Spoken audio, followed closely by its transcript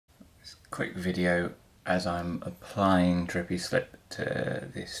quick video as I'm applying Drippy Slip to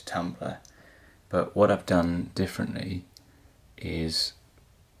this tumbler, but what I've done differently is,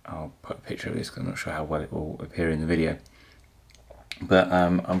 I'll put a picture of this because I'm not sure how well it will appear in the video, but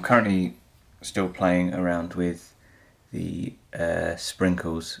I'm currently still playing around with the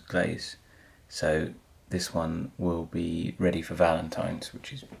sprinkles glaze. So this one will be ready for Valentine's,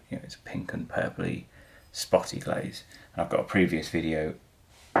 which is, it's pink and purpley spotty glaze. And I've got a previous video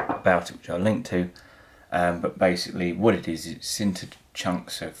about it which I'll link to, but basically what it is, it's sintered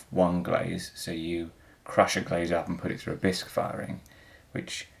chunks of one glaze. So you crush a glaze up and put it through a bisque firing,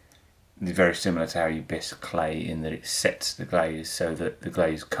 which is very similar to how you bisque clay in that it sets the glaze so that the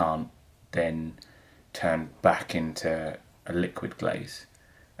glaze can't then turn back into a liquid glaze.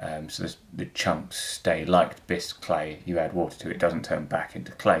 So the chunks stay like bisque clay. You add water to it, it doesn't turn back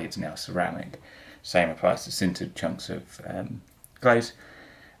into clay, it's now ceramic. Same applies to sintered chunks of glaze.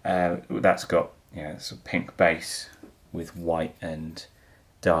 That's got it's a pink base with white and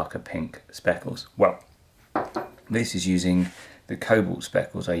darker pink speckles. Well, this is using the cobalt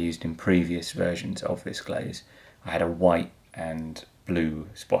speckles I used in previous versions of this glaze. I had a white and blue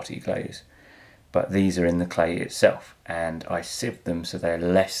spotty glaze, but these are in the clay itself, and I sieved them so they're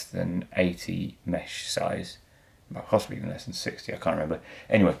less than 80 mesh size, possibly even less than 60, I can't remember.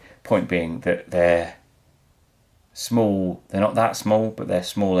 Anyway, point being that they're small, they're not that small, but they're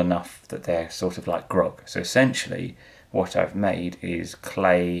small enough that they're sort of like grog. So essentially what I've made is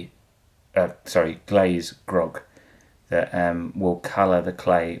glaze grog that will colour the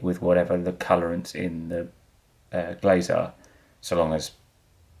clay with whatever the colourants in the glaze are, so long as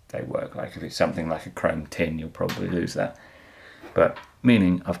they work. Like if it's something like a chrome tin, you'll probably lose that. But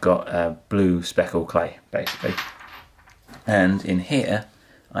meaning I've got a blue speckle clay basically, and in here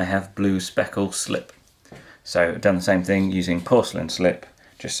I have blue Speckled Slip. So I've done the same thing using porcelain slip,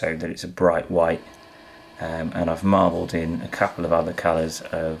 just so that it's a bright white, and I've marbled in a couple of other colours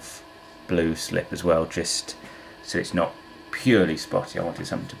of blue slip as well, just so it's not purely spotty. I wanted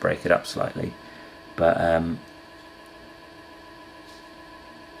something to break it up slightly, but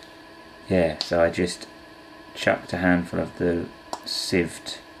yeah, so I just chucked a handful of the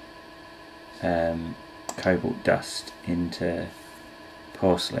sieved cobalt dust into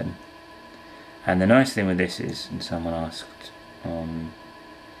porcelain. And the nice thing with this is, and someone asked on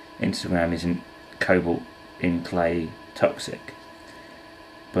Instagram, isn't cobalt in clay toxic?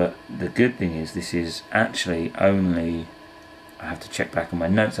 But the good thing is this is actually only, I have to check back on my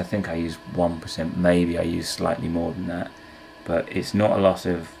notes, I think I used 1%, maybe I used slightly more than that, but it's not a lot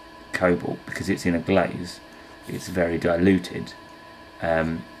of cobalt because it's in a glaze. It's very diluted,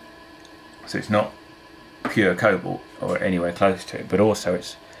 so it's not pure cobalt or anywhere close to it, but also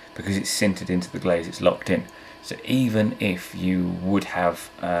it's because it's sintered into the glaze, it's locked in. So even if you would have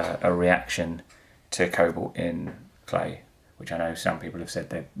a reaction to cobalt in clay, which I know some people have said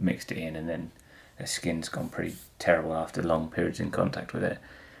they've mixed it in and then their skin's gone pretty terrible after long periods in contact with it,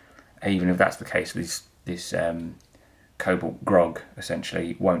 even if that's the case, this cobalt grog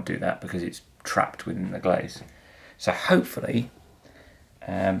essentially won't do that because it's trapped within the glaze. So hopefully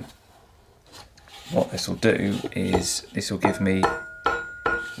what this will do is this will give me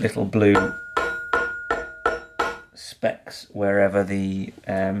little blue specks wherever the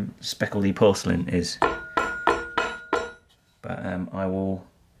speckledy porcelain is. But I will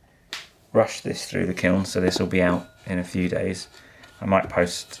rush this through the kiln, so this will be out in a few days. I might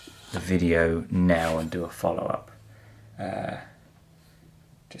post the video now and do a follow-up,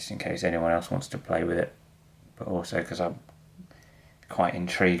 just in case anyone else wants to play with it, but also because I'm quite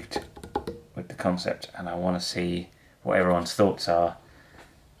intrigued with the concept and I want to see what everyone's thoughts are.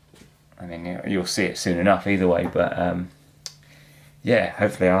 I mean, you'll see it soon enough either way, but yeah,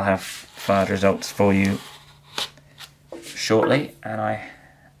 hopefully I'll have fired results for you shortly, and I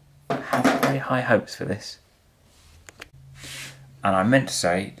have very high hopes for this. And I meant to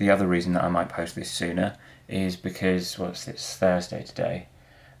say, the other reason that I might post this sooner is because, well, it's Thursday today,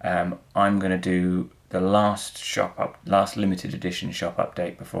 I'm going to do the last limited edition shop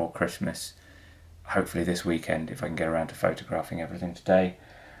update before Christmas, hopefully this weekend if I can get around to photographing everything today.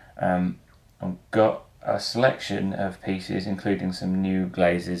 I've got a selection of pieces, including some new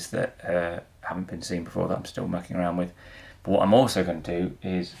glazes that haven't been seen before that I'm still mucking around with. But what I'm also going to do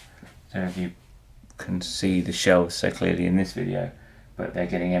is, I don't know if you can see the shelves so clearly in this video, but they're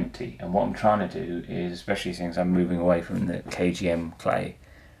getting empty. And what I'm trying to do is, especially since I'm moving away from the KGM clay,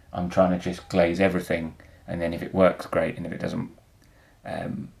 I'm trying to just glaze everything, and then if it works, great, and if it doesn't,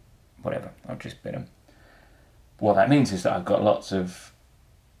 whatever, I'll just bin them. What that means is that I've got lots of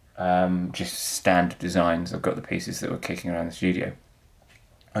just standard designs. I've got the pieces that were kicking around the studio,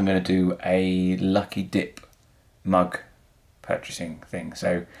 I'm going to do a lucky dip mug purchasing thing.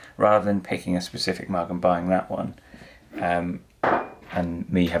 So rather than picking a specific mug and buying that one, and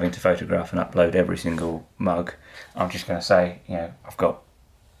me having to photograph and upload every single mug, I'm just going to say, you know, I've got,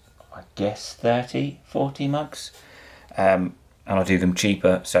 I guess, 30-40 mugs, and I'll do them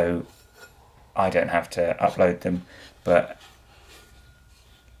cheaper so I don't have to upload them, but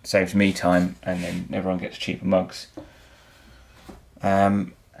saves me time, and then everyone gets cheaper mugs.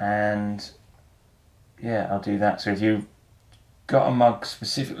 And yeah, I'll do that. So if you've got a mug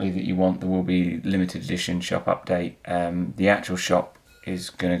specifically that you want, there will be limited edition shop update. The actual shop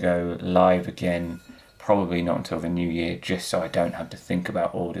is going to go live again, probably not until the new year, just so I don't have to think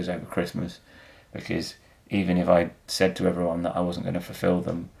about orders over Christmas, because even if I said to everyone that I wasn't going to fulfill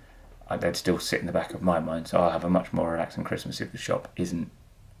them, they'd still sit in the back of my mind. So I'll have a much more relaxing Christmas if the shop isn't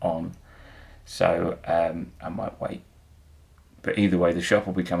on. So I might wait. But either way, the shop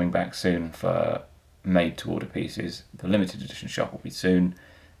will be coming back soon for made to order pieces. The limited edition shop will be soon,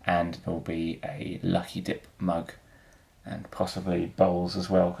 and there will be a lucky dip mug and possibly bowls as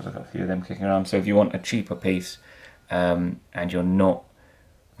well, because I've got a few of them kicking around. So if you want a cheaper piece and you're not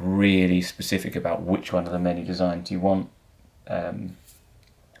really specific about which one of the many designs you want, then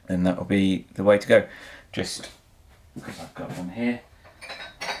that will be the way to go. Just because I've got one here.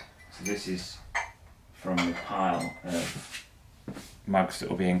 So this is from the pile of mugs that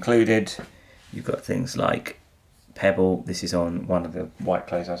will be included. You've got things like Pebble. This is on one of the white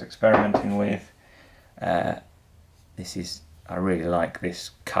clays I was experimenting with. I really like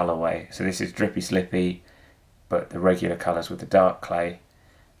this colourway. So this is Drippy Slippy, but the regular colours with the dark clay.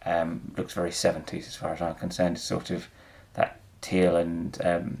 Looks very 70s as far as I'm concerned. It's sort of that teal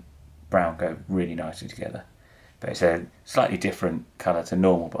and brown go really nicely together. But it's a slightly different colour to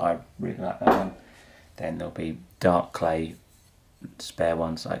normal, but I really like that one. Then there'll be dark clay, spare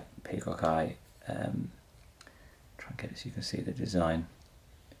ones like Peacock Eye. Try and get it so you can see the design.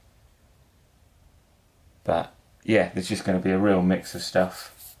 But yeah, there's just going to be a real mix of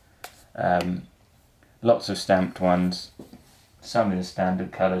stuff. Lots of stamped ones, some in the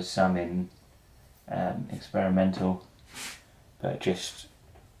standard colours, some in experimental, but just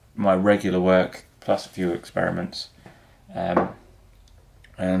my regular work plus a few experiments.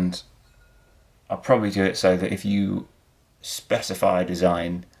 And I'll probably do it so that if you specify a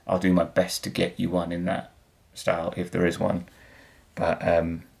design, I'll do my best to get you one in that style if there is one. But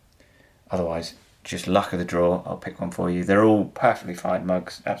otherwise, just luck of the draw, I'll pick one for you. They're all perfectly fine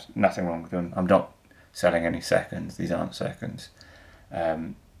mugs, nothing wrong with them. I'm not selling any seconds, these aren't seconds.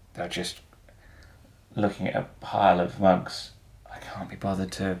 They're just looking at a pile of mugs. I can't be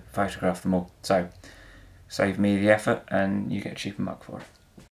bothered to photograph them all. So save me the effort and you get a cheaper mug for it.